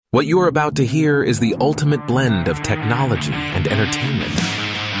What you are about to hear is the ultimate blend of technology and entertainment.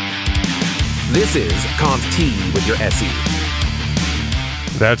 This is Conf T with your SE.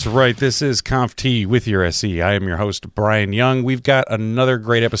 That's right. This is Conf T with your SE. I am your host, Brian Young. We've got another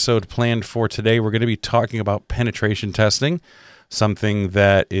great episode planned for today. We're going to be talking about penetration testing, something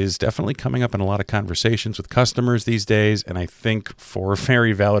that is definitely coming up in a lot of conversations with customers these days, and I think for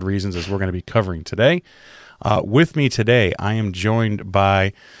very valid reasons, as we're going to be covering today. With me today, I am joined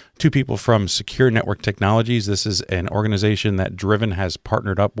by two people from Secure Network Technologies. This is an organization that Driven has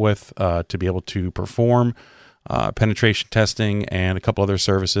partnered up with to be able to perform penetration testing and a couple other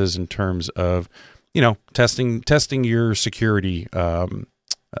services in terms of, testing your security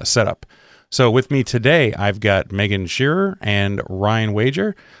setup. So with me today, I've got Megan Shearer and Ryan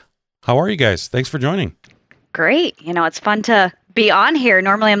Wager. How are you guys? Thanks for joining. Great. It's fun to be on here.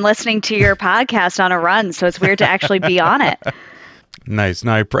 Normally I'm listening to your podcast on a run, so it's weird to actually be on it. Nice.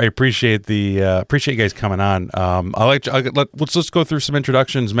 No, I appreciate appreciate you guys coming on. Let's just go through some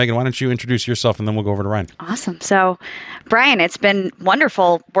introductions. Megan, why don't you introduce yourself and then we'll go over to Ryan. Awesome. So, Brian, it's been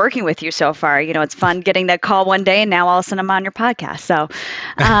wonderful working with you so far. It's fun getting that call one day and now all of a sudden I'm on your podcast. So,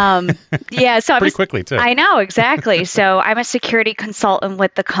 So pretty quickly too. I know, exactly. So I'm a security consultant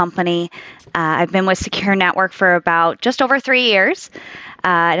with the company. I've been with Secure Network for about just over 3 years.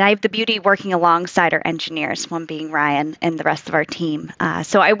 And I have the beauty working alongside our engineers, one being Ryan and the rest of our team.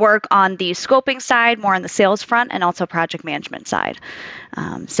 So I work on the scoping side, more on the sales front, and also project management side.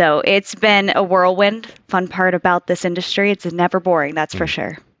 So it's been a whirlwind. Fun part about this industry, it's never boring, that's for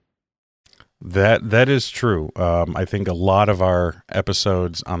sure. That is true. I think a lot of our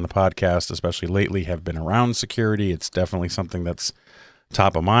episodes on the podcast, especially lately, have been around security. It's definitely something that's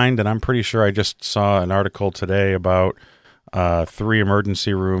top of mind. And I'm pretty sure I just saw an article today about 3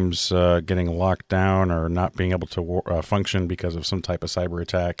 emergency rooms getting locked down or not being able to function because of some type of cyber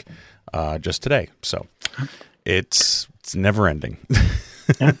attack just today. So it's never ending.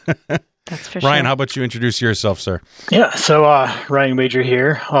 Yeah, that's for Ryan, sure. how about you introduce yourself, sir? Yeah, so Ryan Wager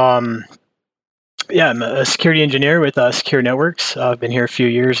here. I'm a security engineer with Secure Networks. I've been here a few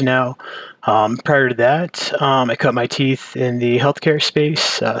years now. Prior to that, I cut my teeth in the healthcare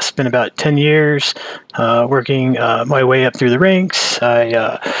space. Spent about 10 years working my way up through the ranks.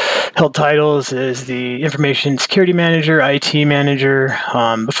 I held titles as the information security manager, IT manager,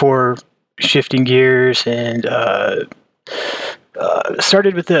 before shifting gears and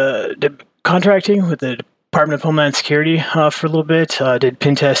started with the contracting with the Department of Homeland Security for a little bit. Did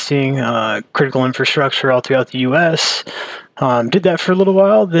pen testing, critical infrastructure all throughout the U.S. Did that for a little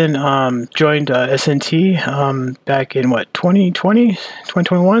while, then joined SNT back in 2020,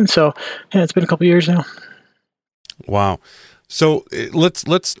 2021. So yeah, it's been a couple years now. Wow. So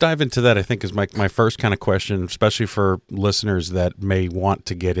let's dive into that. I think is my first kind of question, especially for listeners that may want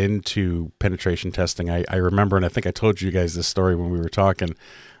to get into penetration testing. I remember, and I think I told you guys this story when we were talking,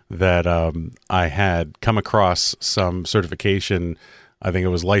 that I had come across some certification. I think it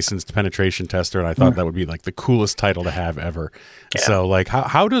was licensed penetration tester, and I thought that would be like the coolest title to have ever. Yeah. So, like,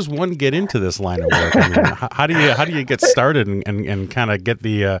 how does one get into this line of work? I mean, how do you get started and kind of get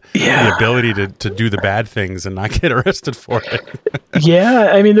the ability to do the bad things and not get arrested for it?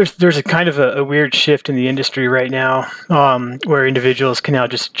 Yeah, I mean, there's a kind of a weird shift in the industry right now, where individuals can now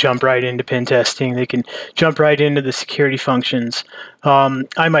just jump right into pen testing. They can jump right into the security functions.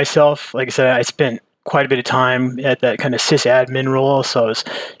 I myself, like I said, I spent quite a bit of time at that kind of sysadmin role. So I was,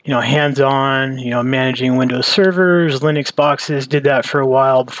 hands-on, managing Windows servers, Linux boxes, did that for a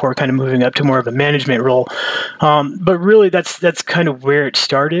while before kind of moving up to more of a management role. But really that's kind of where it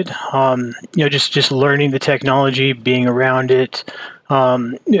started. Just learning the technology, being around it.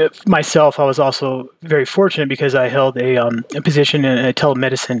 Myself, I was also very fortunate because I held a position in a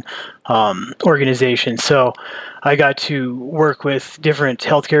telemedicine organization. So I got to work with different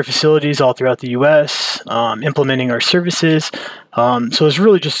healthcare facilities all throughout the U.S., implementing our services. So it was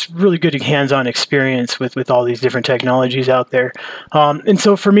really good hands-on experience with all these different technologies out there. And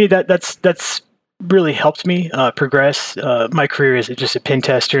so for me, that's really helped me progress my career as just a pen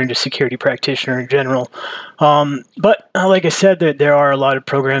tester and just security practitioner in general. But like I said, there are a lot of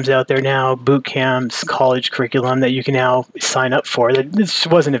programs out there now, boot camps, college curriculum that you can now sign up for. That this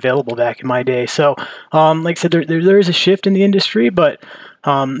wasn't available back in my day. So like I said, there is a shift in the industry, but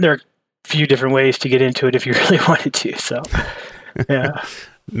there are a few different ways to get into it if you really wanted to. So yeah.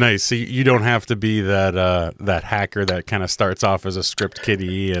 Nice. So you don't have to be that hacker that kind of starts off as a script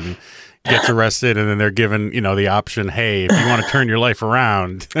kiddie and gets arrested, and then they're given, the option, hey, if you want to turn your life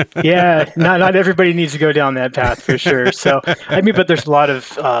around. Yeah, not everybody needs to go down that path for sure. So, but there's a lot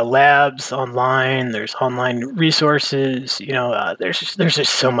of labs online. There's online resources. There's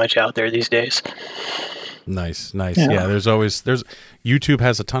just so much out there these days. Nice. Yeah, there's YouTube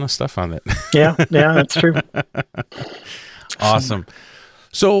has a ton of stuff on it. Yeah, that's true. Awesome.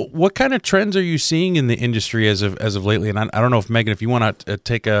 So what kind of trends are you seeing in the industry as of lately? And I don't know if Megan, if you want to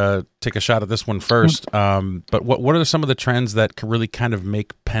take a shot at this one first, but what are some of the trends that can really kind of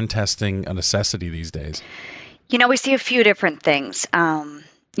make pen testing a necessity these days? We see a few different things.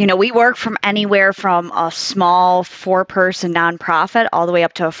 We work from anywhere from a small 4-person nonprofit all the way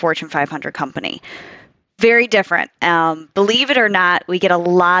up to a Fortune 500 company. Very different. Believe it or not, we get a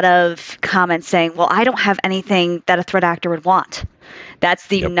lot of comments saying, well, I don't have anything that a threat actor would want. That's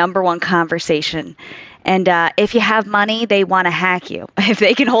the number one conversation. And if you have money, they want to hack you. If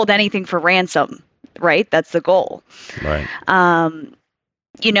they can hold anything for ransom, right? That's the goal. Right. And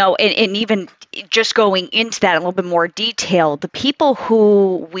even just going into that in a little bit more detail, the people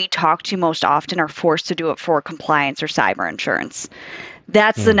who we talk to most often are forced to do it for compliance or cyber insurance.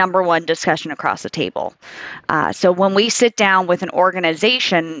 That's the number one discussion across the table. So when we sit down with an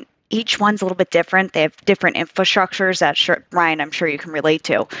organization, each one's a little bit different. They have different infrastructures that, Ryan, I'm sure you can relate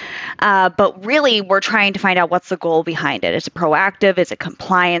to. But really, we're trying to find out what's the goal behind it. Is it proactive? Is it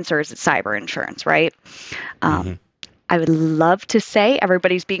compliance? Or is it cyber insurance, right? I would love to say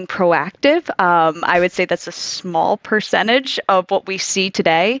everybody's being proactive. I would say that's a small percentage of what we see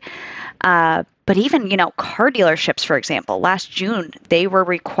today. But even, car dealerships, for example, last June, they were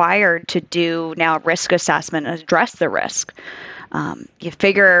required to do now a risk assessment and address the risk. You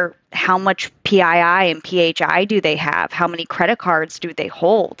figure how much PII and PHI do they have? How many credit cards do they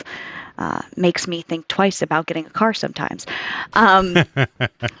hold? Makes me think twice about getting a car sometimes.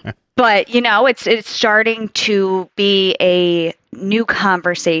 But, it's starting to be a new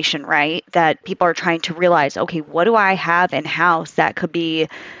conversation, right? That people are trying to realize, okay, what do I have in-house that could be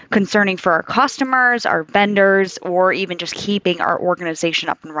concerning for our customers, our vendors, or even just keeping our organization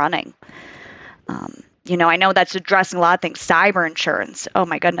up and running? I know that's addressing a lot of things. Cyber insurance, oh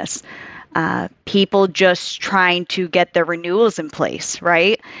my goodness. People just trying to get their renewals in place,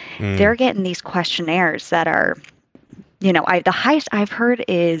 right? They're getting these questionnaires that are, the highest I've heard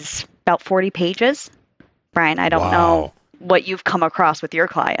is about 40 pages. Brian, I don't know what you've come across with your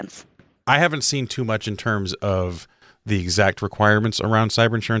clients. I haven't seen too much in terms of the exact requirements around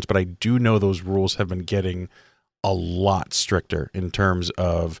cyber insurance, but I do know those rules have been getting a lot stricter in terms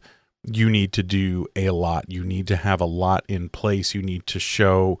of you need to do a lot. You need to have a lot in place. You need to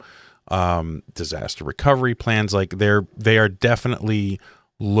show disaster recovery plans. Like they are definitely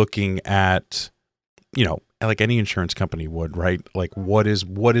looking at, like any insurance company would, right? Like what is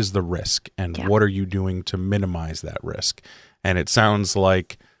the risk and what are you doing to minimize that risk? And it sounds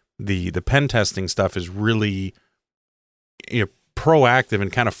like the pen testing stuff is really proactive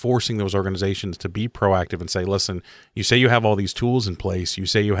and kind of forcing those organizations to be proactive and say, listen, you say you have all these tools in place, you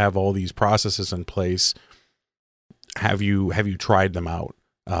say you have all these processes in place, have you tried them out?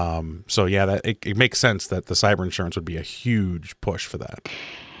 So that it makes sense that the cyber insurance would be a huge push for that.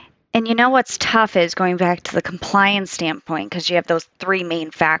 And what's tough is going back to the compliance standpoint, because you have those 3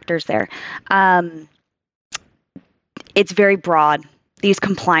 main factors there. It's very broad. These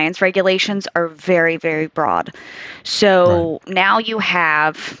compliance regulations are very, very broad. So now you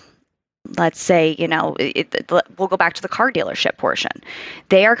have, let's say, we'll go back to the car dealership portion.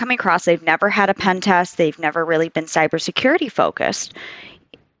 They are coming across, they've never had a pen test, they've never really been cybersecurity focused.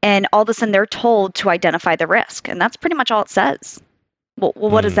 And all of a sudden they're told to identify the risk. And that's pretty much all it says. Well,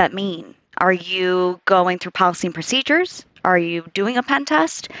 what does that mean? Are you going through policy and procedures? Are you doing a pen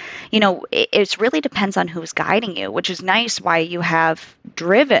test? It really depends on who's guiding you, which is nice why you have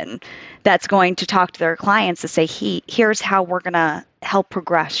Driven that's going to talk to their clients to say, here's how we're going to help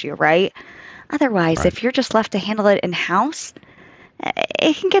progress you, right? Otherwise, if you're just left to handle it in-house,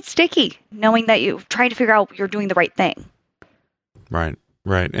 it can get sticky knowing that you're trying to figure out you're doing the right thing. Right.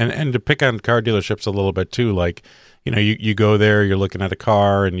 And to pick on car dealerships a little bit too, like, you go there, you're looking at a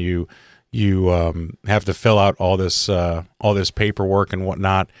car and you have to fill out all this paperwork and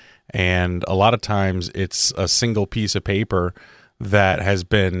whatnot. And a lot of times it's a single piece of paper that has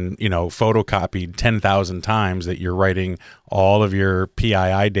been, photocopied 10,000 times that you're writing all of your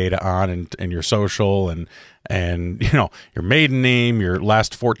PII data on and your social and and your maiden name, your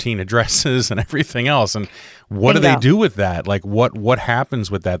last 14 addresses, and everything else. And what do they do with that? Like what happens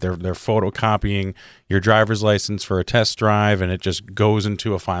with that? They're photocopying your driver's license for a test drive, and it just goes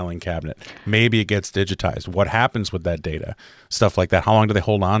into a filing cabinet. Maybe it gets digitized. What happens with that data? Stuff like that. How long do they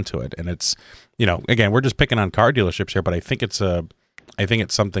hold on to it? And it's again, we're just picking on car dealerships here, but I think it's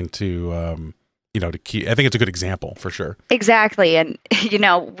something to to keep. I think it's a good example for sure. Exactly. And,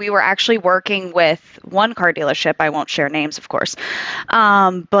 we were actually working with one car dealership. I won't share names, of course.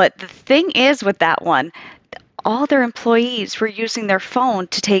 But the thing is with that one, all their employees were using their phone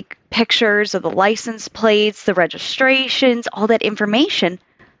to take pictures of the license plates, the registrations, all that information.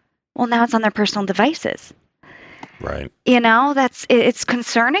 Well, now it's on their personal devices. Right. It's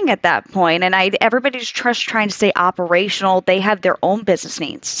concerning at that point. And everybody's just trying to stay operational. They have their own business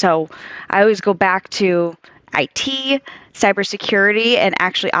needs. So I always go back to IT, cybersecurity, and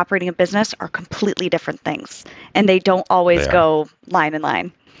actually operating a business are completely different things. And they don't always go line in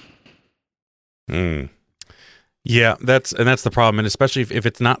line. Yeah, that's the problem. And especially if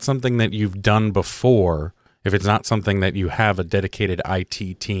it's not something that you've done before, if it's not something that you have a dedicated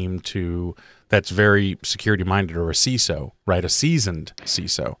IT team to that's very security minded, or a CISO, right? A seasoned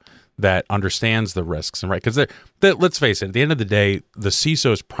CISO that understands the risks, and right? Because let's face it, at the end of the day, the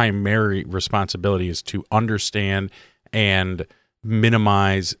CISO's primary responsibility is to understand and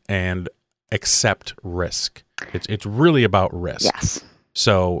minimize and accept risk. It's really about risk. Yes.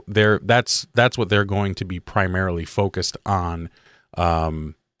 So that's what they're going to be primarily focused on,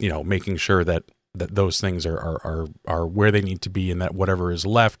 making sure that those things are where they need to be, and that whatever is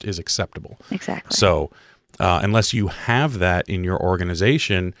left is acceptable. Exactly. So unless you have that in your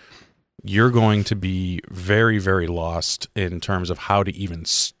organization, you're going to be very, very lost in terms of how to even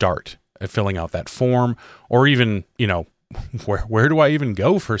start filling out that form, or even, where do I even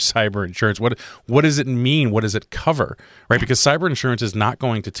go for cyber insurance? What does it mean? What does it cover? Right? Because cyber insurance is not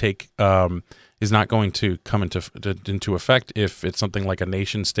going to come into effect if it's something like a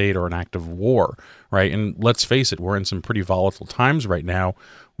nation state or an act of war, right? And let's face it, we're in some pretty volatile times right now,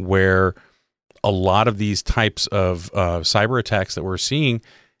 where a lot of these types of cyber attacks that we're seeing,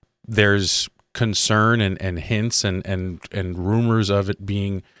 there's concern and hints and rumors of it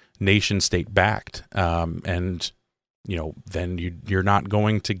being nation state backed, and then you're not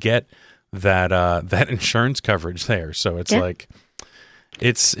going to get that insurance coverage there. So it's like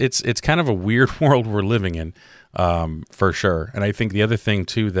it's kind of a weird world we're living in, for sure. And I think the other thing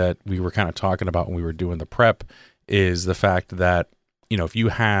too that we were kind of talking about when we were doing the prep is the fact that if you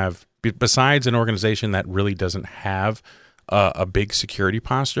have, besides an organization that really doesn't have a big security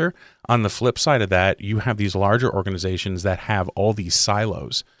posture, on the flip side of that, you have these larger organizations that have all these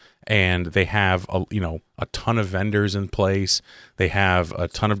silos. And they have a ton of vendors in place. They have a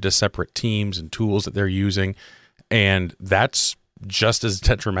ton of separate teams and tools that they're using, and that's just as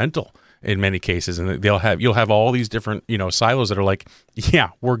detrimental in many cases. And you'll have all these different silos that are like, yeah,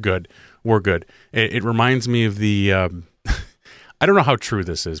 we're good. It reminds me of the I don't know how true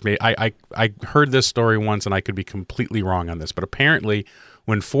this is. I heard this story once, and I could be completely wrong on this, but apparently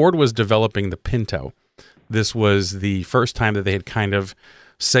when Ford was developing the Pinto, this was the first time that they had kind of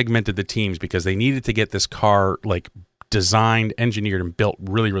segmented the teams, because they needed to get this car like designed, engineered, and built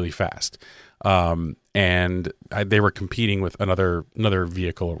really, really fast. And they were competing with another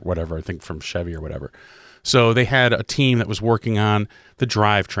vehicle or whatever, I think from Chevy or whatever. So they had a team that was working on the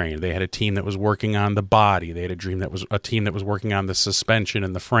drivetrain. They had a team that was working on the body. They had a team that was working on the suspension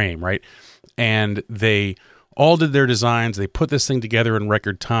and the frame, right? And they all did their designs. They put this thing together in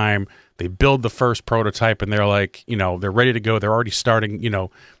record time. They build the first prototype, and they're like, they're ready to go. They're already starting, to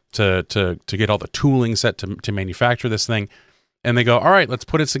get all the tooling set to manufacture this thing. And they go, all right, let's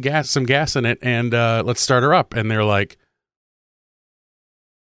put some gas in it, and let's start her up. And they're like,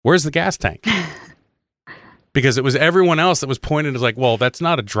 where's the gas tank? Because it was everyone else that was pointed as like, well, that's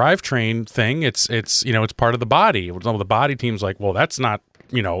not a drivetrain thing. It's part of the body. The body team's like, well, that's not,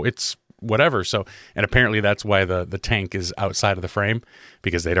 it's whatever. So, and apparently that's why the tank is outside of the frame,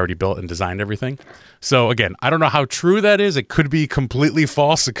 because they'd already built and designed everything. So again, I don't know how true that is. It could be completely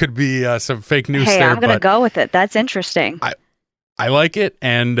false. It could be some fake news. Hey, there, I'm going to go with it. That's interesting. I like it,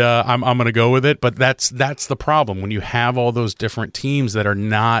 and I'm going to go with it. But that's the problem when you have all those different teams that are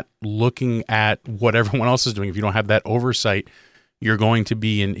not looking at what everyone else is doing. If you don't have that oversight, you're going to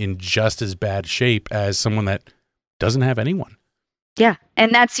be in just as bad shape as someone that doesn't have anyone. Yeah.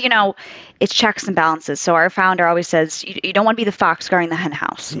 And that's, it's checks and balances. So our founder always says, you don't want to be the fox guarding the hen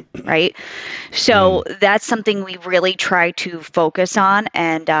house, right? So that's something we really try to focus on.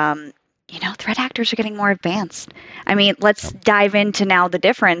 And, threat actors are getting more advanced. I mean, let's dive into now the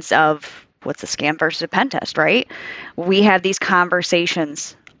difference of what's a scan versus a pen test, right? We have these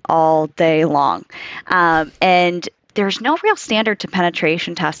conversations all day long. And there's no real standard to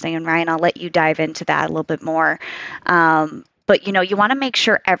penetration testing. And Ryan, I'll let you dive into that a little bit more. But you want to make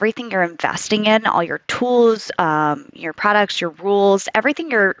sure everything you're investing in, all your tools, your products, your rules,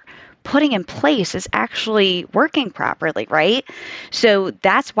 everything you're putting in place is actually working properly, right? So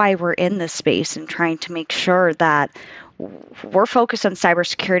that's why we're in this space and trying to make sure that we're focused on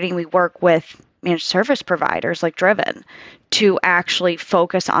cybersecurity, and we work with managed service providers like Driven to actually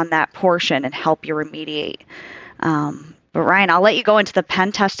focus on that portion and help you remediate. But Ryan, I'll let you go into the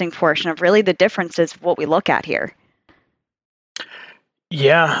pen testing portion of really the differences of what we look at here.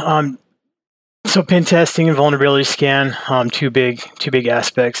 Yeah. So pen testing and vulnerability scan, two big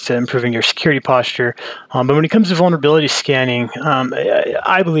aspects to improving your security posture. But when it comes to vulnerability scanning,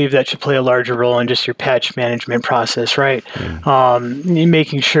 I believe that should play a larger role in just your patch management process, right?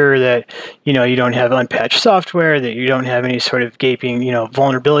 Making sure that you don't have unpatched software, that you don't have any sort of gaping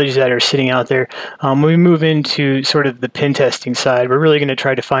vulnerabilities that are sitting out there. When we move into sort of the pen testing side, we're really going to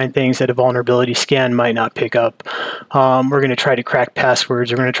try to find things that a vulnerability scan might not pick up. We're going to try to crack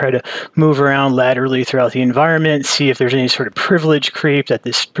passwords. We're going to try to move around laterally throughout the environment, see if there's any sort of privilege creep that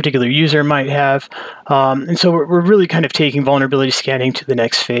this particular user might have. And so we're really kind of taking vulnerability scanning to the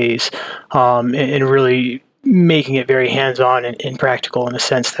next phase, and really making it very hands-on and practical in the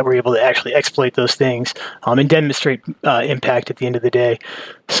sense that we're able to actually exploit those things and demonstrate impact at the end of the day.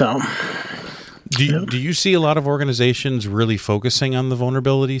 So, do you see a lot of organizations really focusing on the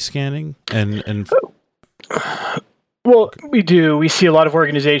vulnerability scanning and Well, we do. We see a lot of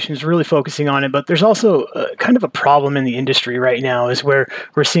organizations really focusing on it, but there's also kind of a problem in the industry right now is where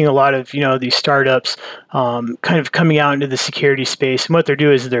we're seeing a lot of, these startups kind of coming out into the security space. And what they're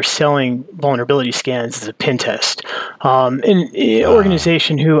doing is they're selling vulnerability scans as a pen test. And an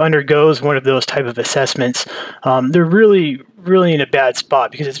organization who undergoes one of those type of assessments, they're really in a bad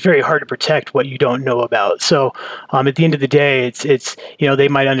spot because it's very hard to protect what you don't know about. So at the end of the day, it's they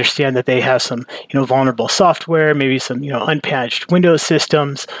might understand that they have some vulnerable software, maybe some unpatched Windows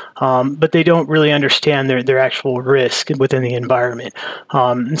systems, but they don't really understand their actual risk within the environment.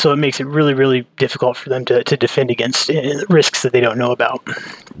 And so it makes it really difficult for them to defend against risks that they don't know about.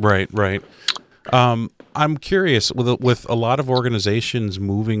 Right. I'm curious with a lot of organizations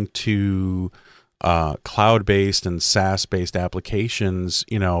moving to cloud-based and SaaS-based applications,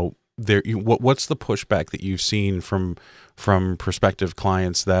 what's the pushback that you've seen from prospective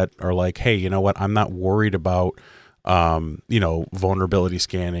clients that are like, hey, you know what, I'm not worried about vulnerability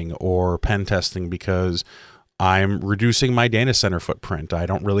scanning or pen testing because I'm reducing my data center footprint. I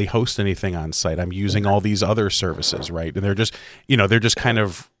don't really host anything on site. I'm using all these other services, right? And they're just kind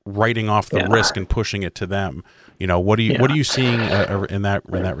of writing off the risk and pushing it to them. What are you seeing in that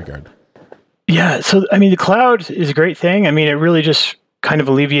regard? Yeah, so the cloud is a great thing. It really just kind of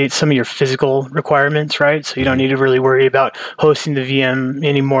alleviates some of your physical requirements, right? So you don't need to really worry about hosting the VM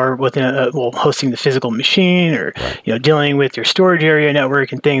anymore within hosting the physical machine or dealing with your storage area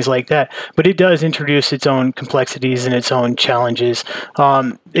network and things like that. But it does introduce its own complexities and its own challenges.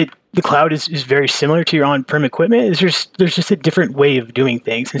 The cloud is very similar to your on-prem equipment. There's just a different way of doing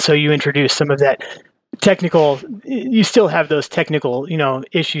things, and so you introduce some of that technical. You still have those technical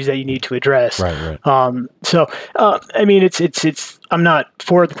issues that you need to address. Right. It's I'm not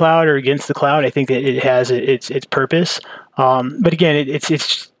for the cloud or against the cloud. I think that it has its purpose, but again,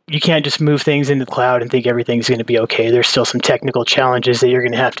 it's you can't just move things into the cloud and think everything's going to be okay. There's still some technical challenges that you're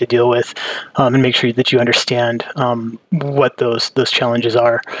going to have to deal with, and make sure that you understand what those challenges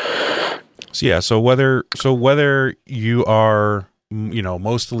are. So whether you are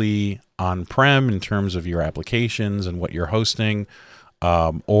mostly on-prem in terms of your applications and what you're hosting,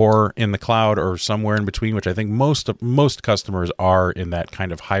 or in the cloud or somewhere in between, which I think most customers are in that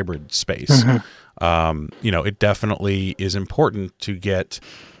kind of hybrid space. Mm-hmm. It definitely is important to get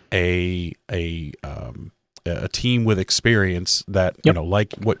a team with experience that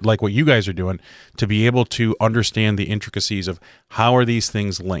like what you guys are doing, to be able to understand the intricacies of how are these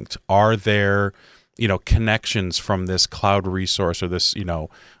things linked. Are there connections from this cloud resource or this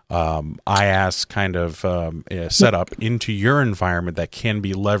IaaS kind of setup into your environment that can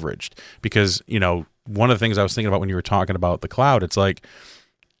be leveraged? Because one of the things I was thinking about when you were talking about the cloud, it's like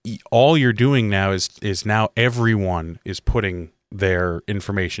all you're doing now is now everyone is putting their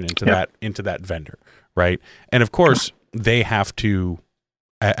information into that vendor, right? And of course they have to,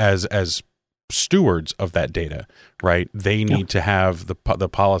 as stewards of that data, right? They need to have the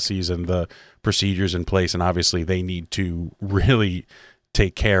policies and the procedures in place, and obviously they need to really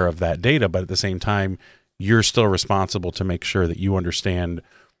take care of that data. But at the same time, you're still responsible to make sure that you understand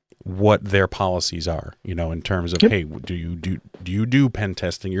what their policies are, in terms of, hey, do you do pen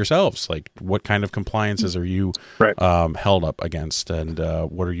testing yourselves? Like, what kind of compliances are you held up against, and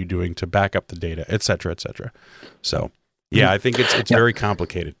what are you doing to back up the data, et cetera, et cetera. So, I think it's very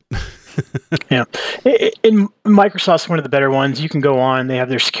complicated. Yeah. In Microsoft's one of the better ones. You can go on. They have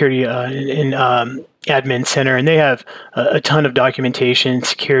their security in admin center, and they have a ton of documentation,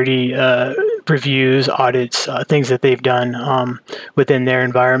 security reviews, audits, things that they've done within their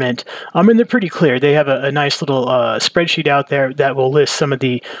environment. And they're pretty clear. They have a nice little spreadsheet out there that will list some of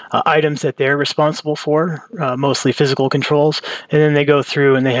the items that they're responsible for, mostly physical controls. And then they go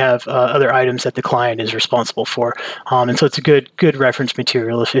through and they have other items that the client is responsible for. And so it's a good reference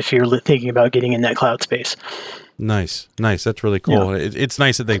material if you're thinking about getting in that cloud space. Nice. That's really cool. Yeah. It's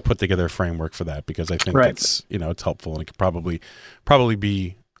nice that they put together a framework for that, because I think it's it's helpful, and it could probably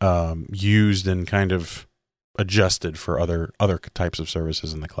be used and kind of adjusted for other types of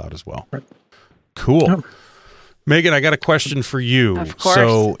services in the cloud as well. Right. Cool. Oh. Megan, I got a question for you. Of course.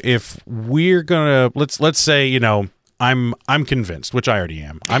 So if we're gonna let's say I'm convinced, which I already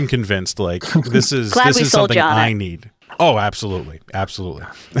am. I'm convinced like this is something I need. Oh, absolutely.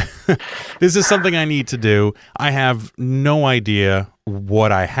 This is something I need to do. I have no idea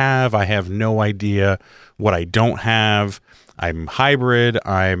what I have. I have no idea what I don't have. I'm hybrid.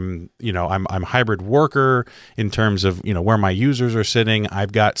 I'm hybrid worker in terms of, where my users are sitting.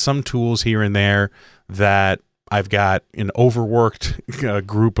 I've got some tools here and there that I've got an overworked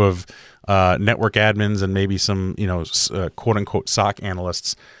group of network admins and maybe some, quote unquote SOC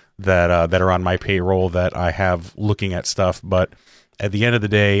analysts that are on my payroll that I have looking at stuff. But at the end of the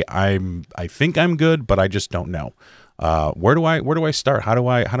day, I think I'm good, but I just don't know. Where do I start? How do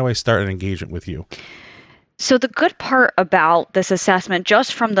I start an engagement with you? So the good part about this assessment,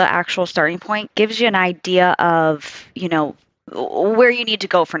 just from the actual starting point, gives you an idea of, where you need to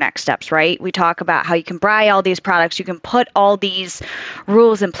go for next steps, right? We talk about how you can buy all these products, you can put all these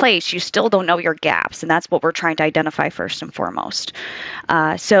rules in place, you still don't know your gaps, and that's what we're trying to identify first and foremost.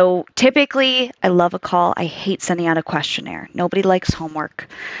 So typically, I love a call. I hate sending out a questionnaire. Nobody likes homework.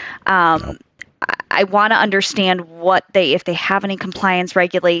 No. I want to understand if they have any compliance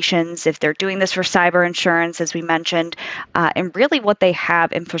regulations, if they're doing this for cyber insurance, as we mentioned, and really what they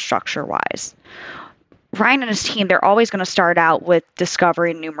have infrastructure-wise. Ryan and his team, they're always going to start out with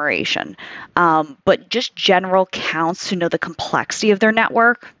discovery and enumeration, but just general counts to know the complexity of their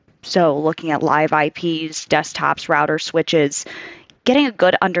network. So looking at live IPs, desktops, routers, switches, getting a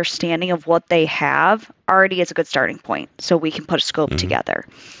good understanding of what they have already is a good starting point, so we can put a scope together.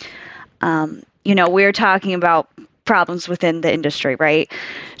 We're talking about problems within the industry, right?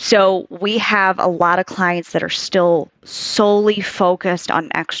 So we have a lot of clients that are still solely focused on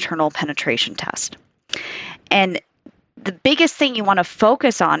external penetration test. And the biggest thing you want to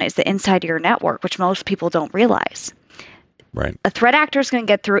focus on is the inside of your network, which most people don't realize. Right. A threat actor is going to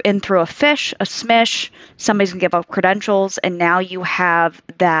get through a phish, a smish, somebody's going to give up credentials, and now you have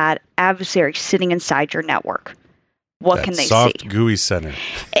that adversary sitting inside your network. What can they soft, see? GUI center.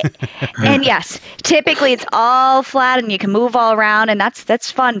 And yes, typically it's all flat and you can move all around, and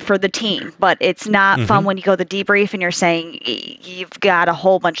that's fun for the team, but it's not fun when you go to the debrief and you're saying you've got a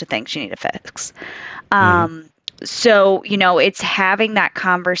whole bunch of things you need to fix. So, it's having that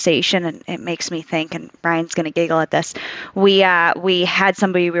conversation, and it makes me think, and Brian's going to giggle at this. We had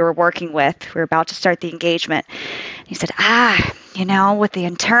somebody we were working with. We were about to start the engagement. He said, with the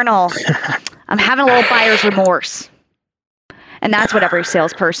internal, I'm having a little buyer's remorse. And that's what every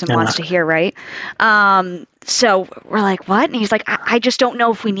salesperson wants to hear, right? So we're like, what? And he's like, I just don't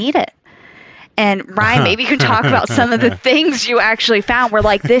know if we need it. And Ryan, maybe you can talk about some of the things you actually found where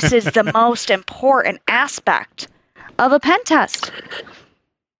like, this is the most important aspect of a pen test.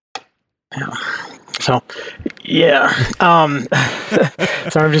 So, yeah.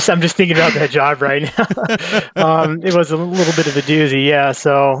 So I'm just thinking about that job right now. It was a little bit of a doozy. Yeah.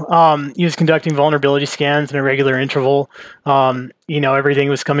 So, he was conducting vulnerability scans in a regular interval. Everything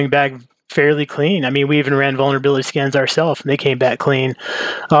was coming back fairly clean. I mean, we even ran vulnerability scans ourselves, and they came back clean.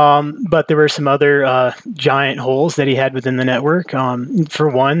 But there were some other giant holes that he had within the network. For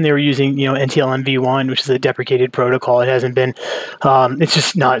one, they were using, NTLM-v1, which is a deprecated protocol. It hasn't been, it's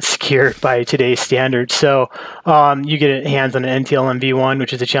just not secure by today's standards. So you get hands on an NTLM-v1,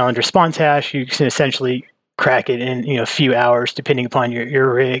 which is a challenge response hash. You can essentially crack it in a few hours depending upon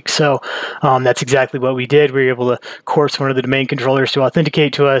your rig. So that's exactly what we did. We were able to coerce one of the domain controllers to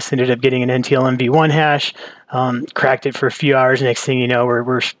authenticate to us, ended up getting an NTLM-v1 hash. cracked it for a few hours. Next thing you know,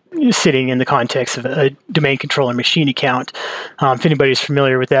 we're sitting in the context of a domain controller machine account. If anybody's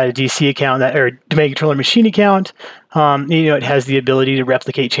familiar with that, a DC account or domain controller machine account, it has the ability to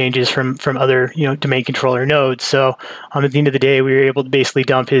replicate changes from other domain controller nodes. So at the end of the day, we were able to basically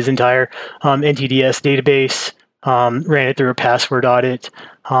dump his entire NTDS database. Ran it through a password audit,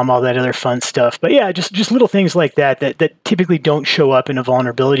 all that other fun stuff. But yeah, just little things like that typically don't show up in a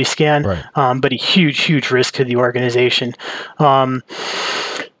vulnerability scan, right. But a huge risk to the organization.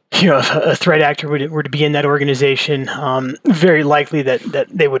 If a threat actor were to be in that organization, very likely that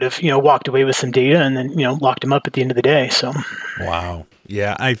they would have walked away with some data and then locked them up at the end of the day. So, wow.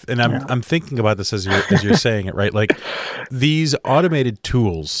 Yeah, I'm thinking about this as you're saying it, right? Like these automated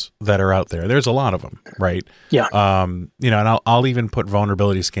tools that are out there. There's a lot of them, right? Yeah. And I'll even put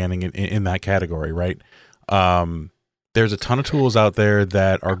vulnerability scanning in that category, right? There's a ton of tools out there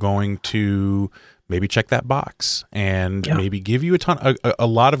that are going to maybe check that box and maybe give you a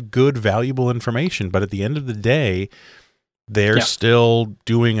lot of good, valuable information. But at the end of the day, they're still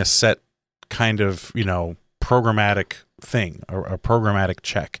doing a set kind of programmatic thing, or a programmatic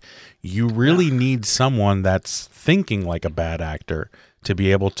check. You really need someone that's thinking like a bad actor to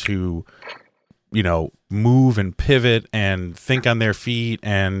be able to move and pivot and think on their feet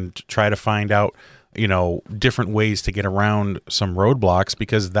and try to find out different ways to get around some roadblocks,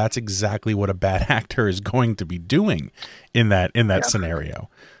 because that's exactly what a bad actor is going to be doing in that scenario.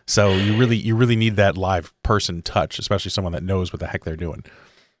 So you really need that live person touch, especially someone that knows what the heck they're doing.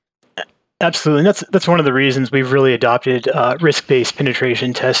 Absolutely. And that's one of the reasons we've really adopted risk-based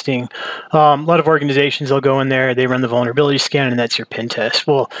penetration testing. A lot of organizations, they'll go in there, they run the vulnerability scan, and that's your pen test.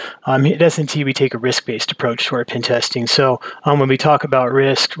 Well, at S&T, we take a risk-based approach to our pen testing. So when we talk about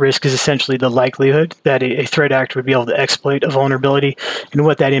risk is essentially the likelihood that a threat actor would be able to exploit a vulnerability and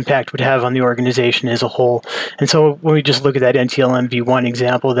what that impact would have on the organization as a whole. And so when we just look at that NTLM v1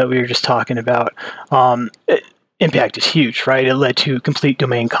 example that we were just talking about, impact is huge, right? It led to complete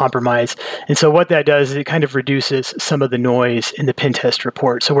domain compromise. And so what that does is it kind of reduces some of the noise in the pen test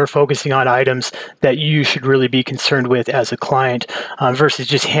report. So we're focusing on items that you should really be concerned with as a client versus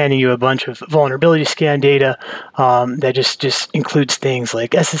just handing you a bunch of vulnerability scan data that just includes things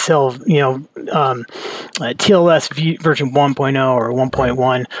like SSL, TLS version 1.0 or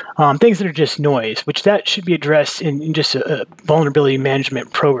 1.1, things that are just noise, which that should be addressed in just a vulnerability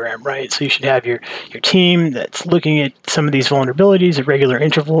management program, right? So you should have your team that's looking at some of these vulnerabilities at regular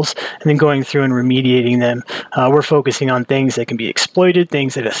intervals and then going through and remediating them. We're focusing on things that can be exploited,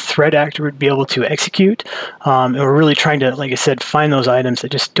 things that a threat actor would be able to execute. And we're really trying to, like I said, find those items that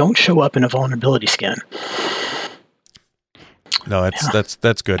just don't show up in a vulnerability scan. No,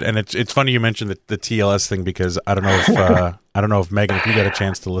 that's good, and it's funny you mentioned the TLS thing, because I don't know if Megan, if you got a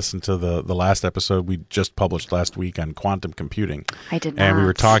chance to listen to the last episode we just published last week on quantum computing. I did not. And we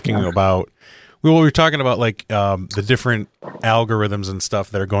were talking about. We were talking about the different algorithms and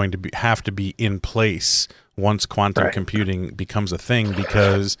stuff that are going to have to be in place once quantum computing becomes a thing,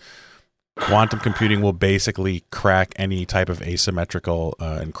 because quantum computing will basically crack any type of asymmetrical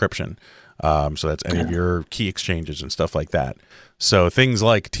encryption. So that's any of your key exchanges and stuff like that. So things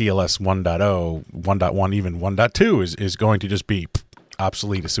like TLS 1.0, 1.1, even 1.2 is going to just be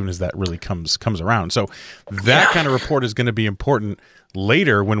obsolete as soon as that really comes around. So that kind of report is going to be important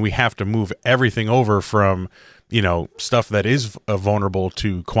later when we have to move everything over from, stuff that is vulnerable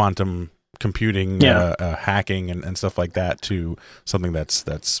to quantum computing, hacking and stuff like that, to something that's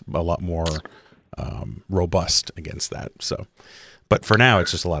a lot more robust against that. So, but for now,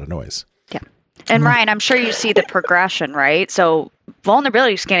 it's just a lot of noise. Yeah. And Ryan, I'm sure you see the progression, right? So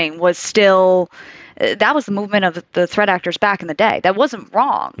vulnerability scanning was still... that was the movement of the threat actors back in the day. That wasn't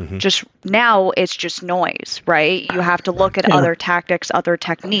wrong. Mm-hmm. Just now it's just noise, right? You have to look at other tactics, other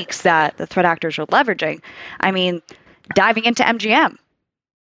techniques that the threat actors are leveraging. I mean, diving into MGM.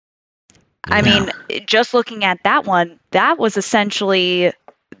 I mean, just looking at that one, that was essentially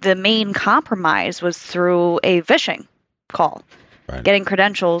the main compromise was through a phishing call. Right. Getting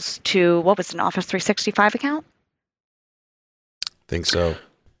credentials to, what was an Office 365 account? Think so.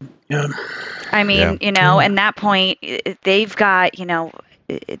 Yeah. I mean, and that point, they've got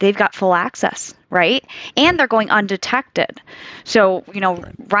full access, right? And they're going undetected. So,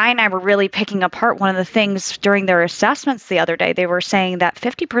 Ryan and I were really picking apart one of the things during their assessments the other day. They were saying that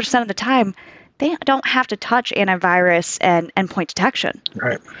 50% of the time, they don't have to touch antivirus and endpoint detection.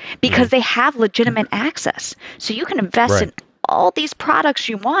 Right. Because they have legitimate access. So you can invest in all these products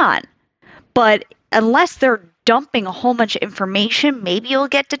you want, but unless they're dumping a whole bunch of information, maybe you'll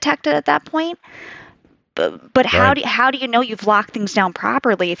get detected at that point. But how do you know you've locked things down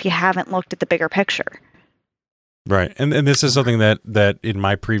properly if you haven't looked at the bigger picture? Right. And this is something that in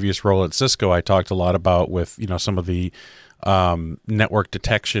my previous role at Cisco, I talked a lot about with, some of the network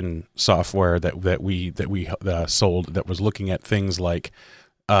detection software that we sold that was looking at things like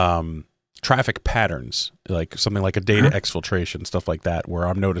traffic patterns, like something like a data exfiltration, stuff like that, where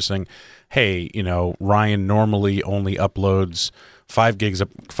I'm noticing, hey, Ryan normally only uploads 5 gigs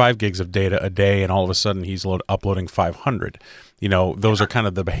of data a day, and all of a sudden he's uploading 500. Those are kind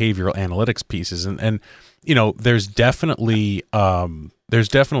of the behavioral analytics pieces, and there's definitely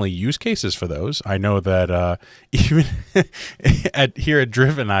use cases for those. I know that even here at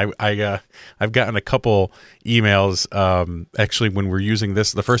Driven, I've gotten a couple emails. Actually, when we're using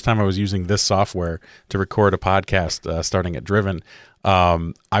this, the first time I was using this software to record a podcast, starting at Driven,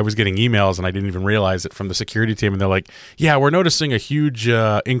 I was getting emails and I didn't even realize it from the security team. And they're like, "Yeah, we're noticing a huge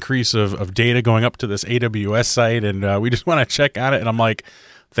increase of data going up to this AWS site, and we just want to check on it." And I'm like,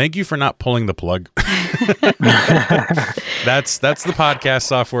 thank you for not pulling the plug. That's the podcast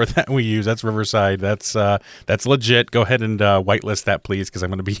software that we use. That's Riverside. That's legit. Go ahead and whitelist that, please, because I'm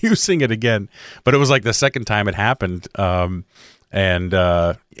going to be using it again. But it was like the second time it happened, and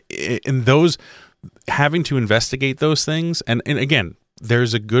those having to investigate those things, and again,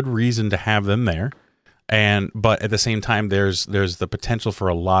 there's a good reason to have them there. But at the same time, there's the potential for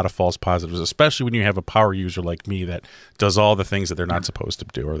a lot of false positives, especially when you have a power user like me that does all the things that they're not supposed to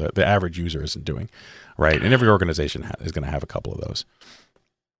do, or that the average user isn't doing, right? And every organization is going to have a couple of those.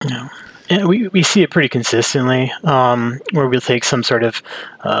 Yeah, and we see it pretty consistently, where we'll take some sort of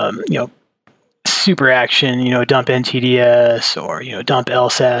super action, dump NTDS or, dump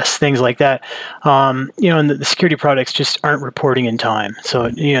LSAS, things like that. And the security products just aren't reporting in time.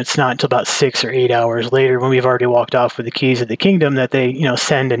 So, it's not until about 6 or 8 hours later when we've already walked off with the keys of the kingdom that they,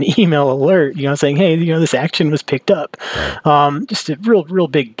 send an email alert, saying, hey, this action was picked up. Just a real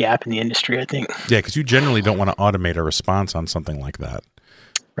big gap in the industry, I think. Yeah, because you generally don't want to automate a response on something like that.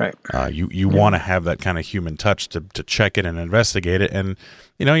 Right. You want to have that kind of human touch to check it and investigate it. And,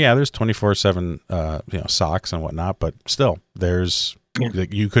 there's 24/7, SOCs and whatnot, but still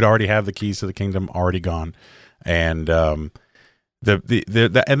you could already have the keys to the kingdom already gone. And, and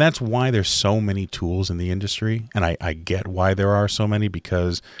that's why there's so many tools in the industry. And I get why there are so many,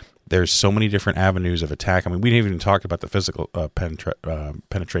 because there's so many different avenues of attack. I mean, we didn't even talk about the physical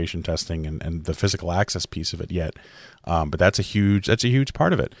penetration testing and the physical access piece of it yet. But that's a huge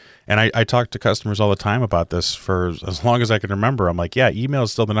part of it. And I talk to customers all the time about this for as long as I can remember. I'm like, yeah, email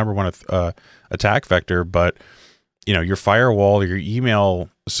is still the number one attack vector, but your firewall or your email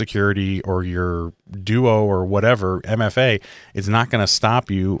security or your Duo or whatever MFA is not going to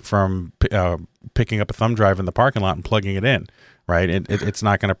stop you from picking up a thumb drive in the parking lot and plugging it in, right? It's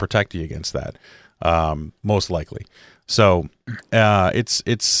not going to protect you against that, most likely. So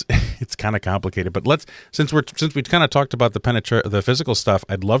it's kind of complicated. But since we kind of talked about the physical stuff,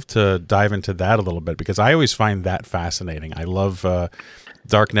 I'd love to dive into that a little bit, because I always find that fascinating. I love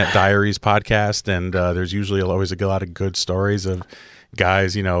Darknet Diaries podcast, and there's usually always a lot of good stories of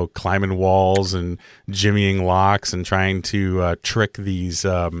guys, climbing walls and jimmying locks and trying to trick these.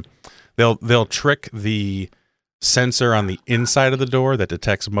 They'll trick the sensor on the inside of the door that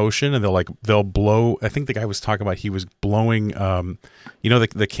detects motion, and they'll blow. I think the guy was talking about, he was blowing,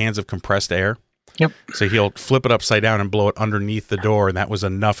 the cans of compressed air. Yep. So he'll flip it upside down and blow it underneath the door, and that was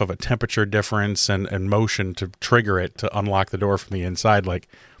enough of a temperature difference and motion to trigger it to unlock the door from the inside. Like,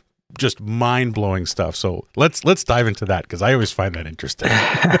 just mind-blowing stuff. So let's dive into that, because I always find that interesting.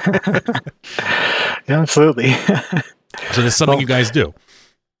 Yeah, absolutely. So this is something you guys do.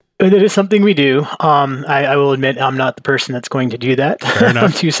 It is something we do. I will admit I'm not the person that's going to do that. Fair enough.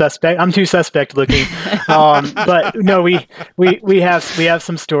 I'm too suspect looking. But no, we have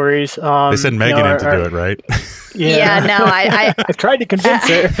some stories. They sent Megan in to do it, right? Yeah, no, I've tried to convince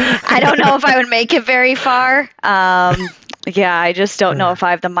her. I don't know if I would make it very far. Yeah, I just don't know if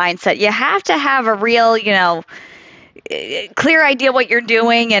I have the mindset. You have to have a real, clear idea what you're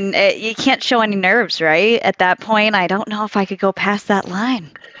doing, and you can't show any nerves, right? At that point, I don't know if I could go past that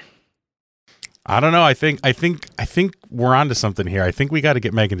line. I don't know. I think we're onto something here. I think we got to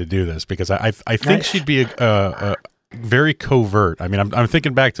get Megan to do this, because I think she'd be a very covert. I mean, I'm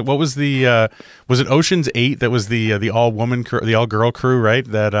thinking back to, what was was it Ocean's 8 that was the all woman crew, the all girl crew, right?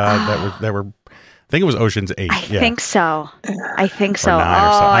 That were. I think it was Ocean's 8. I think so. I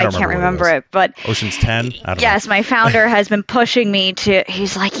can't remember it. But Ocean's 10? I don't know. Yes, my founder has been pushing me to,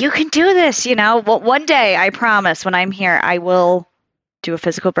 he's like, you can do this, Well, one day, I promise, when I'm here, I will do a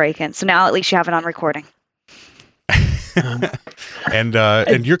physical break-in. So now at least you have it on recording.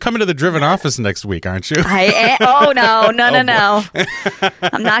 And you're coming to the Driven office next week, aren't you? Oh no.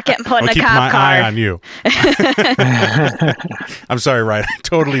 I'm not getting put in a keep cop my car. eye on you. I'm sorry, Ryan. I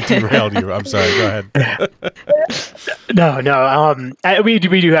totally derailed you. I'm sorry. Go ahead. No. We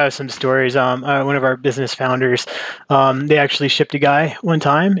do have some stories. One of our business founders, they actually shipped a guy one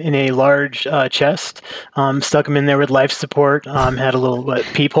time in a large chest, stuck him in there with life support, had a little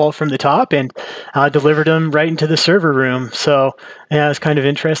peephole from the top, and delivered him right into the server room. So yeah, it was kind of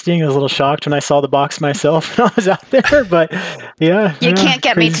interesting. I was a little shocked when I saw the box myself when I was out there, but yeah. You can't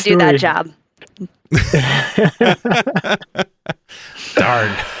get me to do that job.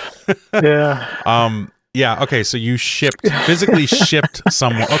 Darn. Yeah. Yeah. Okay. So you physically shipped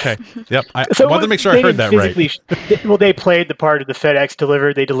someone. Okay. Yep. I So wanted to make sure I heard that right. Well, they played the part of the FedEx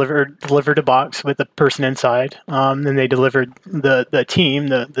delivered. They delivered a box with the person inside. Then they delivered the team,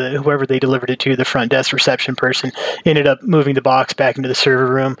 the whoever they delivered it to, the front desk reception person, ended up moving the box back into the server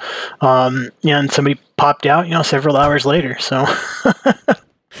room. And somebody popped out, several hours later. So.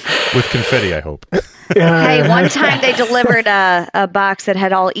 With confetti, I hope. Hey, one time they delivered a box that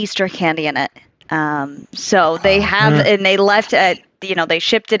had all Easter candy in it. So they and they left it, they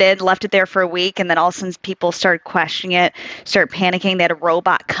shipped it in, left it there for a week, and then all of a sudden people started questioning it, started panicking. They had a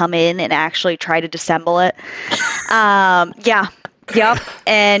robot come in and actually try to disassemble it. Yep.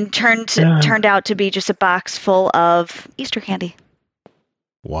 And turned out to be just a box full of Easter candy.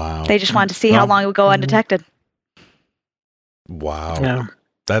 Wow. They just wanted to see how long it would go undetected. Wow. Yeah.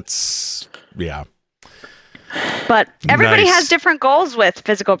 That's, yeah. But everybody Nice. has different goals with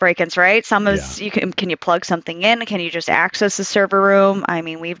physical break-ins, right? Some is can you plug something in? Can you just access the server room? I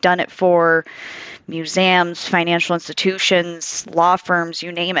mean, we've done it for museums, financial institutions, law firms,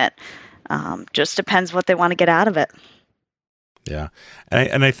 you name it. Just depends what they want to get out of it. Yeah.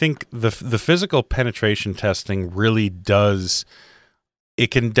 And I think the physical penetration testing really does, it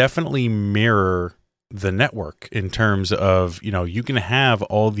can definitely mirror the network in terms of, you can have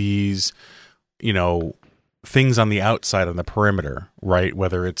all these, things on the outside on the perimeter, right?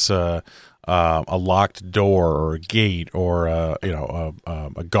 Whether it's a locked door or a gate or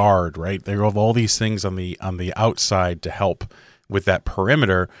a guard, right? They have all these things on the outside to help with that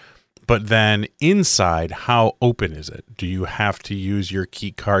perimeter. But then inside, how open is it? Do you have to use your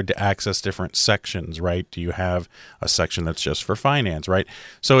key card to access different sections, right? Do you have a section that's just for finance, right?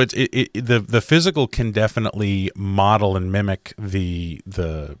 So the physical can definitely model and mimic the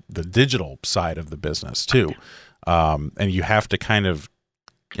digital side of the business too. And you have to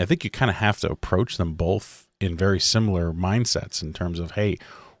I think you kind of have to approach them both in very similar mindsets in terms of, hey,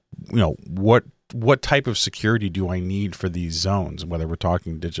 what type of security do I need for these zones, whether we're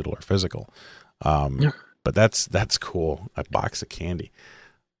talking digital or physical? But that's cool. A box of candy,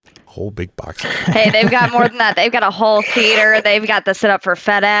 whole big box. Hey, they've got more than that. They've got a whole theater. They've got the setup for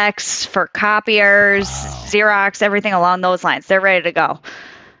FedEx, for copiers, Xerox, everything along those lines. They're ready to go.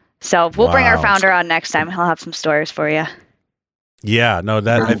 So we'll bring our founder on next time. He'll have some stories for you. Yeah, no,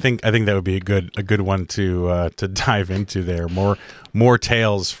 that I think that would be a good one to dive into there. More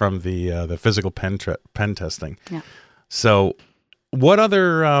tales from the physical pen testing. Yeah. So, what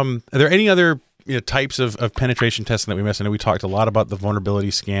other are there any other types of penetration testing that we missed? I know we talked a lot about the vulnerability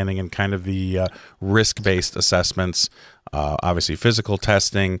scanning and kind of the risk-based assessments. Obviously, physical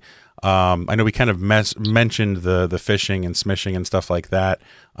testing. I know we kind of mentioned the phishing and smishing and stuff like that.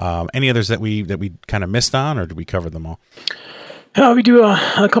 Any others that we kind of missed on, or did we cover them all? We do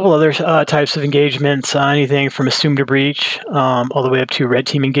a couple other types of engagements, anything from assume to breach all the way up to red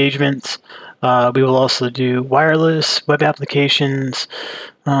team engagements. We will also do wireless, web applications.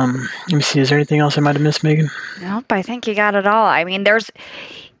 Let me see, is there anything else I might have missed, Megan? Nope, I think you got it all. I mean,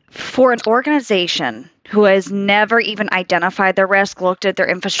 for an organization who has never even identified their risk, looked at their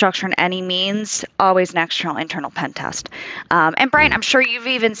infrastructure in any means, always an external internal pen test. And Brian, I'm sure you've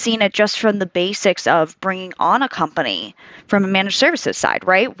even seen it just from the basics of bringing on a company from a managed services side,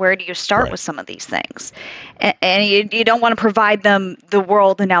 right? Where do you start with some of these things? And you don't want to provide them the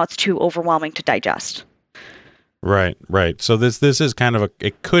world and now it's too overwhelming to digest. Right. So this is kind of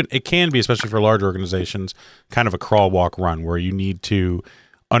it can be, especially for large organizations, kind of a crawl, walk, run, where you need to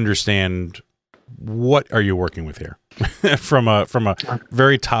understand what are you working with here from a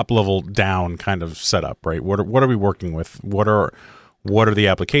very top level down kind of setup, right? What are we working with? What are the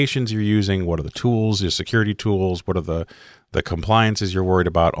applications you're using? What are the tools, your security tools? What are the compliances you're worried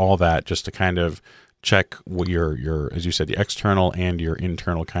about? All that, just to kind of check what your as you said, the external and your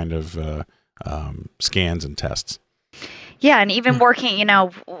internal kind of scans and tests. Yeah, and even working,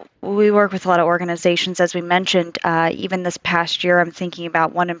 we work with a lot of organizations, as we mentioned. Even this past year, I'm thinking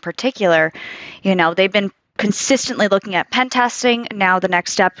about one in particular. They've been consistently looking at pen testing. Now the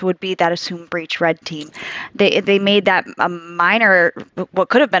next step would be that assume breach red team. They made that what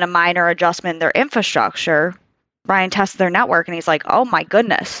could have been a minor adjustment in their infrastructure. Brian tested their network and he's like, oh my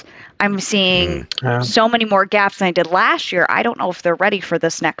goodness, I'm seeing so many more gaps than I did last year. I don't know if they're ready for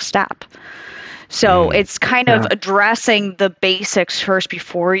this next step. So it's kind of addressing the basics first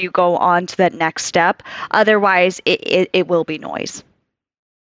before you go on to that next step. Otherwise, it will be noise.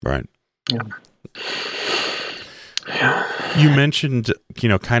 Right. Yeah. You mentioned,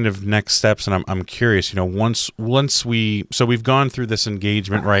 kind of next steps, and I'm curious, once we've gone through this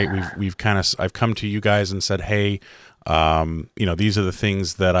engagement, right? I've come to you guys and said, hey, these are the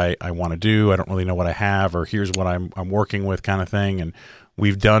things that I want to do. I don't really know what I have, or here's what I'm working with, kind of thing. And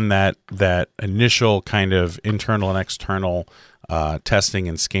we've done that initial kind of internal and external testing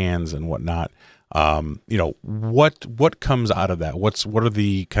and scans and whatnot. What comes out of that? What are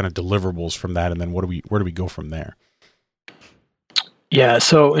the kind of deliverables from that, and then where do we go from there? Yeah.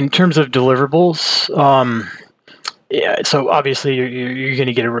 So in terms of deliverables, so obviously you're going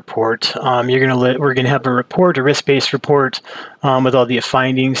to get a report. We're going to have a report, a risk-based report, with all the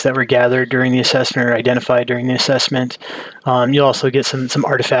findings that were gathered during the assessment or identified during the assessment. You'll also get some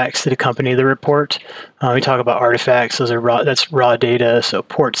artifacts that accompany the report. We talk about artifacts; that's raw data. So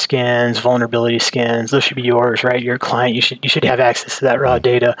port scans, vulnerability scans, those should be yours, right? Your client, you should have access to that raw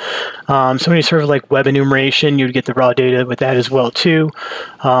data. So any sort of like web enumeration, you'd get the raw data with that as well too.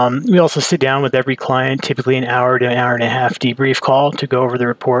 We also sit down with every client, typically an hour to an hour and a half debrief call to go over the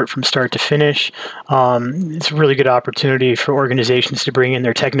report from start to finish. It's a really good opportunity for organizations to bring in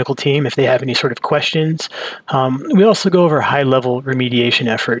their technical team if they have any sort of questions. We also go over high-level remediation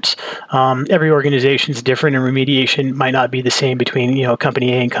efforts. Every organization is different, and remediation might not be the same between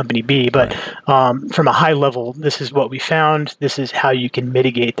company A and company B. But from a high level, this is what we found. This is how you can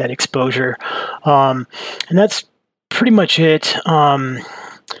mitigate that exposure, and that's pretty much it.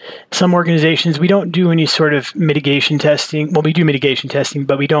 Some organizations, we don't do any sort of mitigation testing. Well, we do mitigation testing,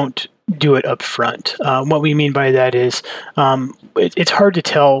 but we don't do it up front. What we mean by that is it's hard to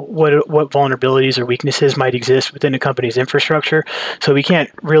tell what vulnerabilities or weaknesses might exist within a company's infrastructure. So we can't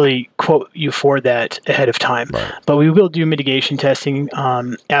really quote you for that ahead of time. Right. But we will do mitigation testing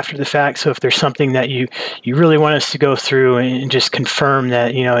after the fact. So if there's something that you really want us to go through and just confirm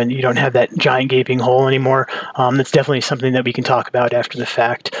that, and you don't have that giant gaping hole anymore, that's definitely something that we can talk about after the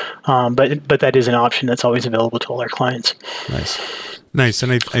fact. But that is an option that's always available to all our clients. Nice.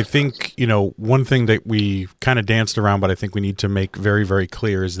 And I think, one thing that we kind of danced around, but I think we need to make very, very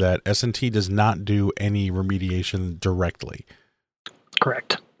clear is that S&T does not do any remediation directly.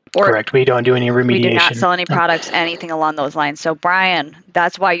 Correct. We don't do any remediation. We do not sell any products, anything along those lines. So, Brian,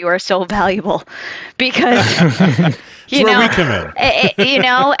 that's why you are so valuable, because where we come in.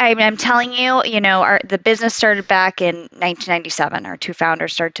 I'm telling you, the business started back in 1997. Our two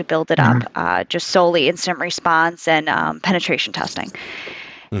founders started to build it up, just solely incident response and penetration testing.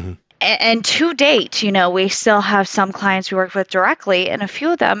 Mm-hmm. And to date, we still have some clients we work with directly, and a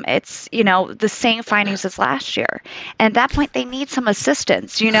few of them, it's, the same findings as last year. And at that point, they need some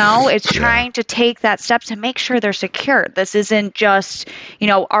assistance, It's trying to take that step to make sure they're secure. This isn't just,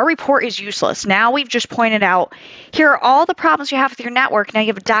 our report is useless. Now we've just pointed out, here are all the problems you have with your network. Now you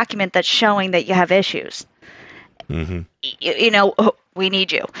have a document that's showing that you have issues. Mm-hmm. We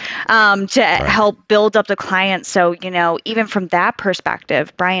need you to help build up the client. So, even from that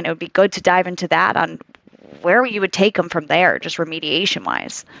perspective, Brian, it would be good to dive into that on where you would take them from there, just remediation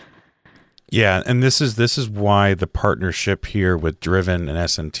wise. Yeah, and this is why the partnership here with Driven and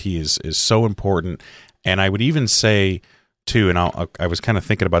S&T is so important. And I would even say too, and I was kind of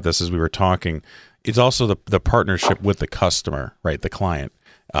thinking about this as we were talking, it's also the partnership with the customer, right? The client.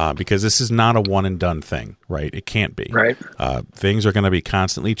 Because this is not a one and done thing, right? It can't be. Right. Things are going to be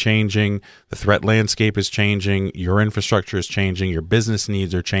constantly changing. The threat landscape is changing. Your infrastructure is changing. Your business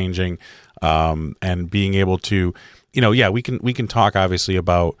needs are changing. And being able to, we can talk obviously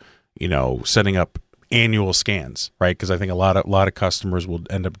about, setting up annual scans, right? Because I think a lot of customers will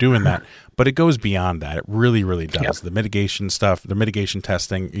end up doing that, but it goes beyond that. It really, really does. Yep. The mitigation stuff, the mitigation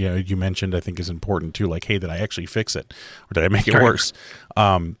testing, you mentioned, I think is important too. Like, hey, did I actually fix it, or did I make it worse?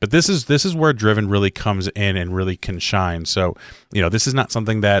 But this is where Driven really comes in and really can shine. So, this is not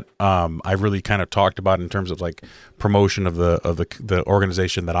something that I've really kind of talked about in terms of like promotion of the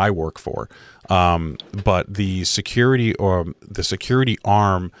organization that I work for. But the security arm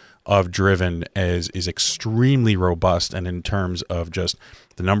of Driven is extremely robust, and in terms of just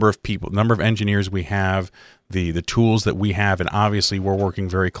the number of people, number of engineers we have, the tools that we have, and obviously we're working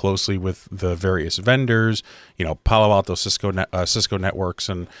very closely with the various vendors, Palo Alto, Cisco networks,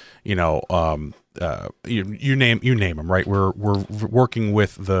 and you name them, right? We're working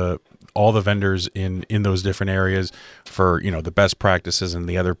with all the vendors in those different areas for the best practices and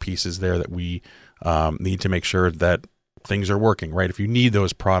the other pieces there that we need to make sure that things are working, right? If you need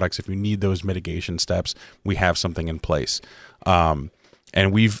those products, if you need those mitigation steps, we have something in place.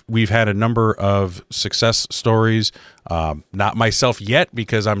 And we've had a number of success stories, not myself yet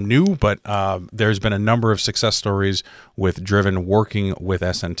because I'm new, but there's been a number of success stories with Driven working with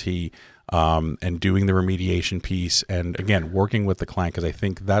S&T and doing the remediation piece, and again working with the client, because I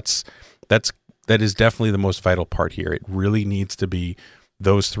think that is definitely the most vital part here. It really needs to be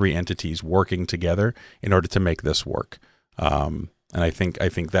those three entities working together in order to make this work. And I think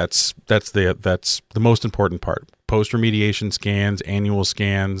that's the most important part. Post remediation scans, annual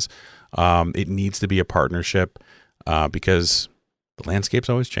scans. It needs to be a partnership because the landscape's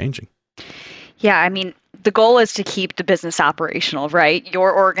always changing. Yeah, I mean, the goal is to keep the business operational, right?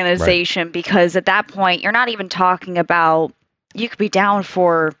 Your organization, right. Because at that point, you're not even talking about, you could be down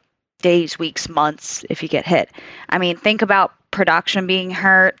for days, weeks, months if you get hit. I mean, think about production being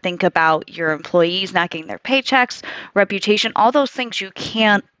hurt. Think about your employees not getting their paychecks, reputation, all those things you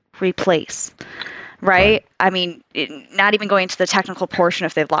can't replace, right? I mean, not even going to the technical portion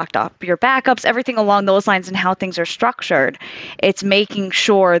if they've locked up your backups, everything along those lines and how things are structured. It's making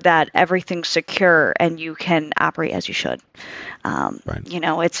sure that everything's secure and you can operate as you should.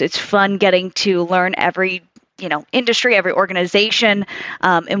 It's fun getting to learn every industry, every organization,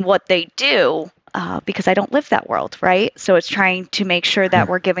 and what they do, because I don't live that world, right? So it's trying to make sure that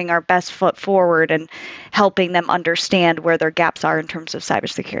we're giving our best foot forward and helping them understand where their gaps are in terms of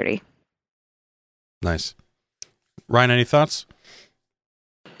cybersecurity. Nice. Ryan, any thoughts?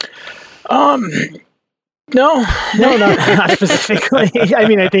 No, not specifically. I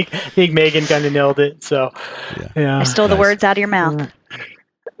mean, I think Megan kind of nailed it. So, yeah. I stole the words out of your mouth.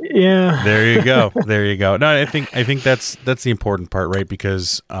 Yeah. There you go. No, I think that's the important part, right?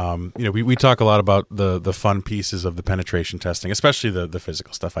 Because we talk a lot about the fun pieces of the penetration testing, especially the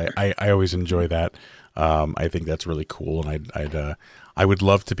physical stuff. I always enjoy that. I think that's really cool, and I would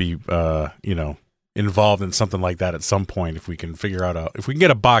love to be involved in something like that at some point. If we can figure out if we can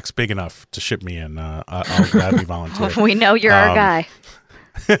get a box big enough to ship me in, I'll gladly volunteer. We know you're our guy.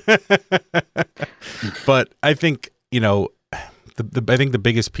 But I think I think the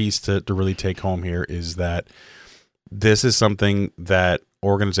biggest piece to really take home here is that this is something that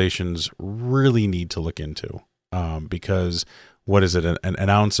organizations really need to look into, because what is it? An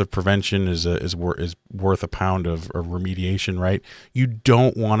ounce of prevention is worth a pound of remediation, right? You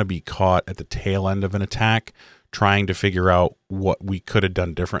don't want to be caught at the tail end of an attack trying to figure out what we could have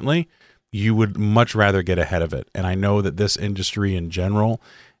done differently. You would much rather get ahead of it. And I know that this industry in general,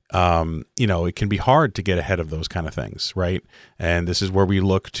 it can be hard to get ahead of those kind of things, right? And this is where we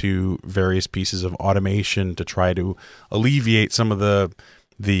look to various pieces of automation to try to alleviate some of the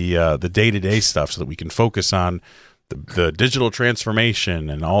day-to-day stuff so that we can focus on the digital transformation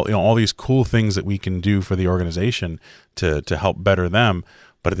and all these cool things that we can do for the organization to help better them,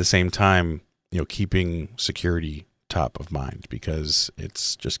 but at the same time, keeping security top of mind, because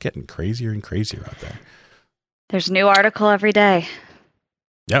it's just getting crazier and crazier out there. There's a new article every day.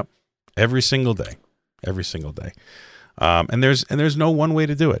 Yep. Every single day. And there's no one way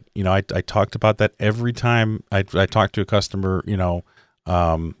to do it. I talked about that every time I talked to a customer, when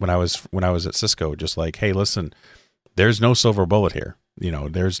I was at Cisco, just like, hey, listen, there's no silver bullet here.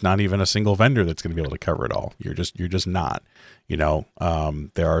 There's not even a single vendor that's going to be able to cover it all. You're just not.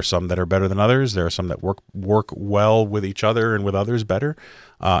 There are some that are better than others. There are some that work well with each other and with others better,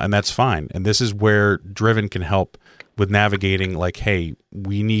 and that's fine. And this is where Driven can help with navigating. Like, hey,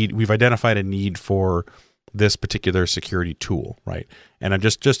 we've identified a need for this particular security tool, right? And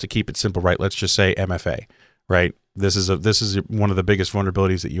just to keep it simple, right? Let's just say MFA, right? This is one of the biggest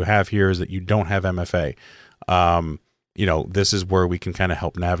vulnerabilities that you have here is that you don't have MFA. This is where we can kind of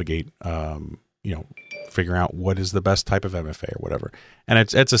help navigate, figuring out what is the best type of MFA or whatever. And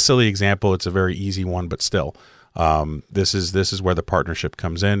it's a silly example. It's a very easy one, but still, this is where the partnership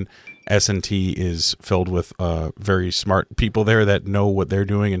comes in. S&T is filled with very smart people there that know what they're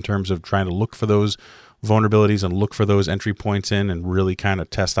doing in terms of trying to look for those vulnerabilities and look for those entry points in and really kind of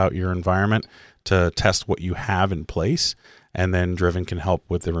test out your environment to test what you have in place. And then Driven can help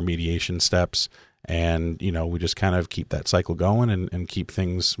with the remediation steps. And, we just kind of keep that cycle going and keep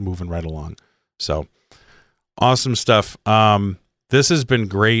things moving right along. So awesome stuff. This has been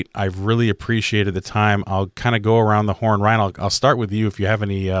great. I've really appreciated the time. I'll kind of go around the horn. Ryan, I'll start with you if you have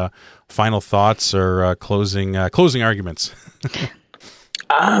any final thoughts or closing arguments.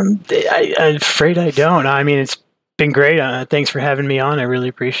 I'm afraid I don't. I mean, it's been great. Thanks for having me on. I really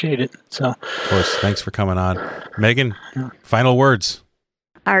appreciate it. So, of course, thanks for coming on. Megan, final words.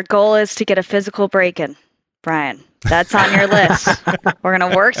 Our goal is to get a physical break-in, Brian. That's on your list. We're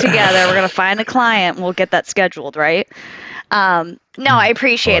going to work together. We're going to find the client, and we'll get that scheduled, right? No, I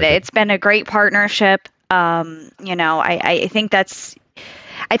appreciate it. It's been a great partnership. I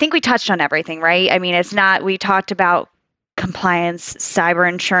think we touched on everything, right? I mean, we talked about compliance, cyber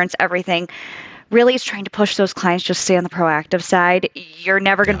insurance, everything. Really is trying to push those clients just stay on the proactive side. You're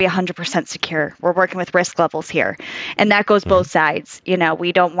never going to be 100% secure. We're working with risk levels here. And that goes both sides.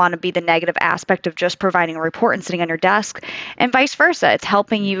 We don't want to be the negative aspect of just providing a report and sitting on your desk, and vice versa. It's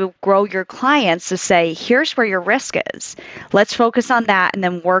helping you grow your clients to say, here's where your risk is. Let's focus on that and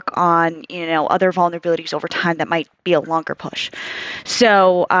then work on, other vulnerabilities over time that might be a longer push.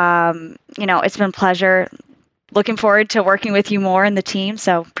 So, it's been a pleasure. Looking forward to working with you more in the team.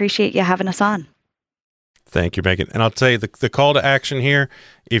 So appreciate you having us on. Thank you, Megan. And I'll tell you the call to action here,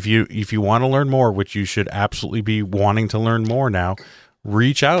 if you want to learn more, which you should absolutely be wanting to learn more now,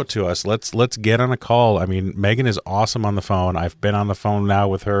 reach out to us. Let's get on a call. I mean, Megan is awesome on the phone. I've been on the phone now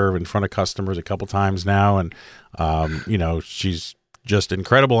with her in front of customers a couple times now, and she's just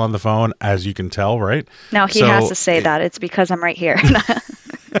incredible on the phone, as you can tell, right? No, he has to say that. It's because I'm right here.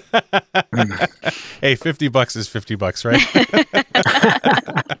 Hey, $50 is $50, right?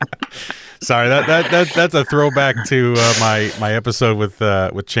 Sorry, that's a throwback to my episode with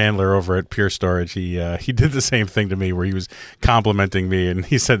Chandler over at Pure Storage. He did the same thing to me, where he was complimenting me, and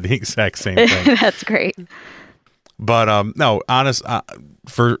he said the exact same thing. That's great. But no, honest,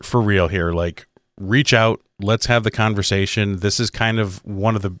 for real here, like, reach out. Let's have the conversation. This is kind of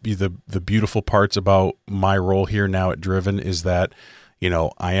one of the beautiful parts about my role here now at Driven, is that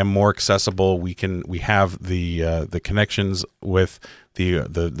I am more accessible. We have the connections with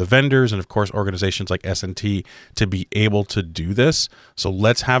the vendors and, of course, organizations like S&T to be able to do this. So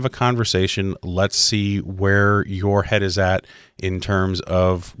let's have a conversation. Let's see where your head is at in terms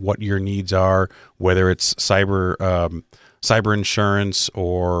of what your needs are, whether it's cyber insurance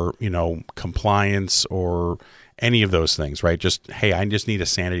or, compliance or any of those things, right? Just, hey, I just need a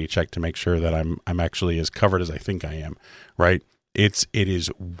sanity check to make sure that I'm actually as covered as I think I am, right? It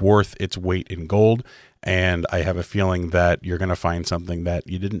is worth its weight in gold, and I have a feeling that you're going to find something that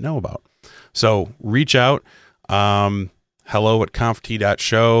you didn't know about. So reach out,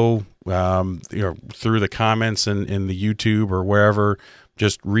 hello@conft.show, through the comments in the YouTube or wherever.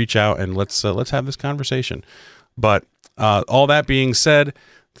 Just reach out and let's have this conversation. But all that being said,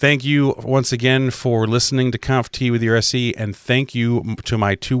 thank you once again for listening to ConfT with your SE, and thank you to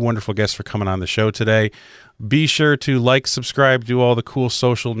my two wonderful guests for coming on the show today. Be sure to like, subscribe, do all the cool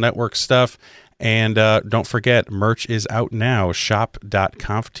social network stuff, and don't forget, merch is out now,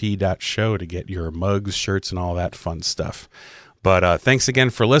 shop.conft.show, to get your mugs, shirts, and all that fun stuff. But thanks again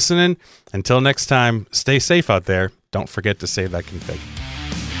for listening. Until next time, stay safe out there. Don't forget to save that config.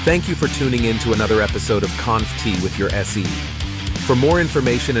 Thank you for tuning in to another episode of ConfT with your SE. For more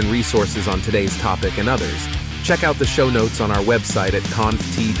information and resources on today's topic and others, check out the show notes on our website at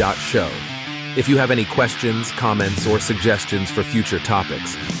conft.show. If you have any questions, comments, or suggestions for future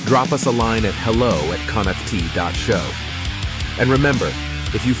topics, drop us a line at hello@conft.show. And remember,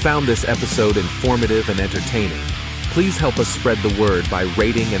 if you found this episode informative and entertaining, please help us spread the word by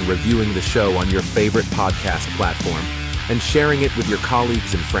rating and reviewing the show on your favorite podcast platform and sharing it with your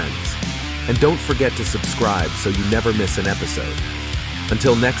colleagues and friends. And don't forget to subscribe so you never miss an episode.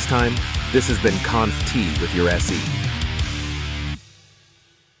 Until next time, this has been ConfT with your SE.